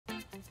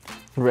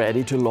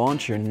Ready to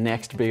launch your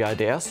next big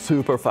idea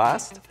super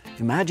fast?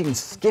 Imagine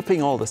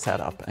skipping all the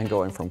setup and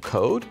going from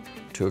code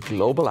to a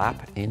global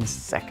app in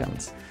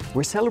seconds.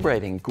 We're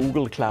celebrating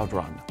Google Cloud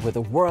Run with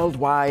a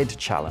worldwide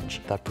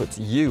challenge that puts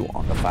you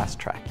on the fast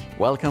track.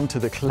 Welcome to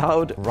the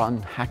Cloud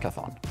Run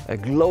Hackathon, a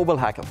global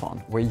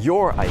hackathon where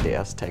your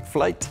ideas take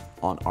flight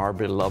on our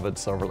beloved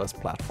serverless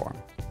platform.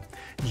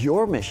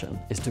 Your mission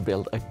is to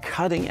build a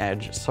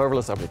cutting-edge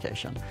serverless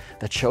application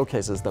that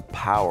showcases the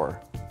power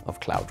of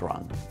Cloud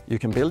Run. You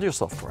can build your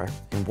software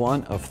in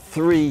one of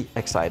three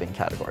exciting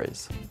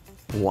categories.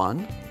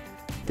 One,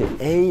 the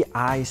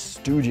AI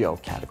Studio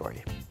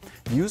category.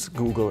 Use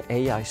Google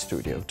AI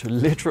Studio to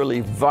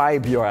literally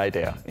vibe your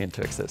idea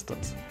into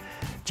existence.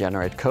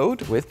 Generate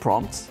code with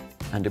prompts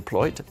and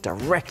deploy it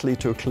directly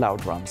to a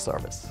Cloud Run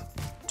service.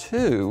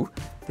 Two,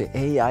 the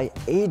AI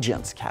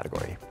Agents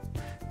category.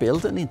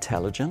 Build an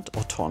intelligent,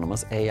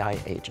 autonomous AI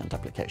agent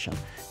application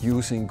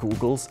using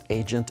Google's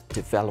Agent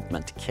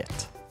Development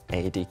Kit,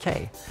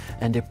 ADK,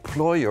 and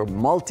deploy your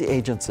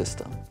multi-agent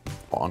system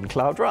on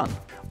Cloud Run.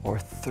 Or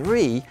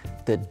three,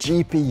 the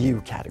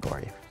GPU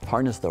category.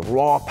 Harness the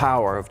raw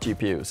power of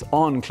GPUs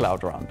on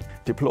Cloud Run.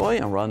 Deploy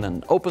and run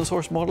an open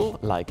source model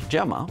like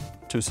Gemma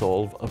to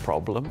solve a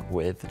problem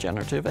with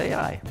generative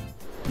AI.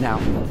 Now,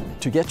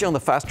 to get you on the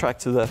fast track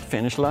to the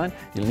finish line,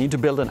 you'll need to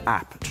build an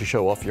app to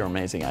show off your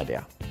amazing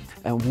idea.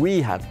 And we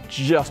have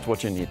just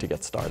what you need to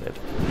get started.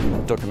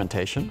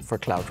 Documentation for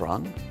Cloud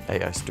Run,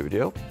 AI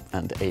Studio,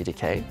 and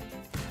ADK,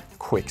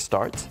 quick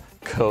starts,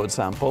 code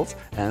samples,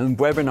 and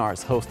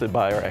webinars hosted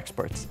by our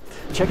experts.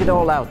 Check it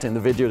all out in the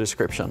video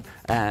description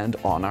and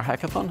on our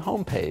hackathon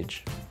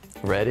homepage.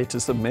 Ready to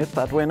submit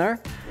that winner?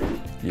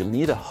 You'll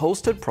need a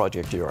hosted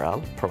project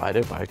URL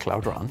provided by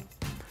Cloud Run,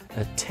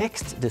 a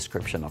text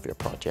description of your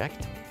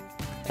project,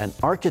 an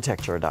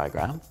architecture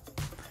diagram,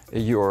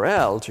 a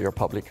URL to your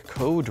public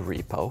code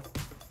repo,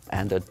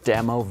 and a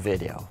demo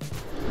video.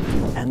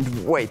 And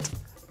wait,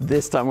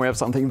 this time we have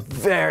something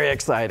very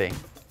exciting.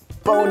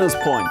 Bonus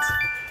points!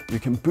 You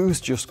can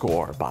boost your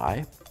score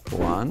by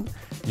 1.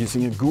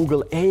 Using a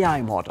Google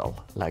AI model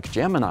like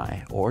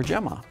Gemini or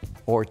Gemma.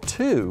 Or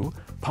 2.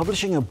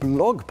 Publishing a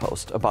blog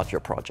post about your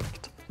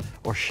project.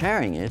 Or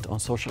sharing it on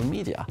social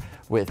media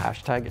with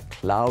hashtag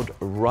Cloud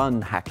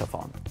Run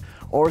Hackathon.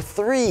 Or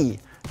 3.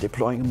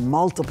 Deploying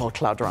multiple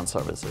Cloud Run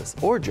services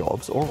or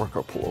jobs or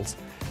worker pools,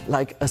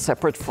 like a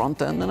separate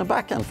front end and a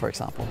back end, for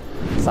example.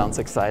 Sounds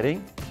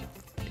exciting?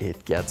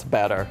 It gets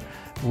better.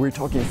 We're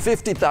talking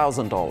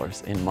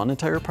 $50,000 in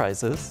monetary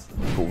prizes,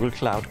 Google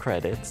Cloud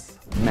credits,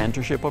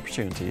 mentorship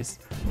opportunities,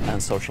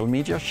 and social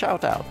media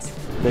shoutouts.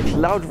 The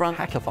Cloud Run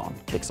Hackathon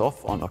kicks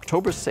off on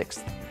October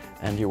 6th,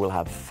 and you will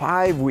have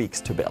 5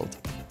 weeks to build.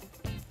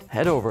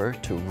 Head over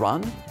to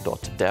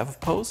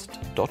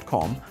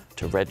run.devpost.com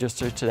to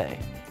register today.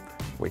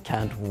 We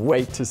can't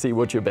wait to see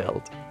what you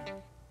build.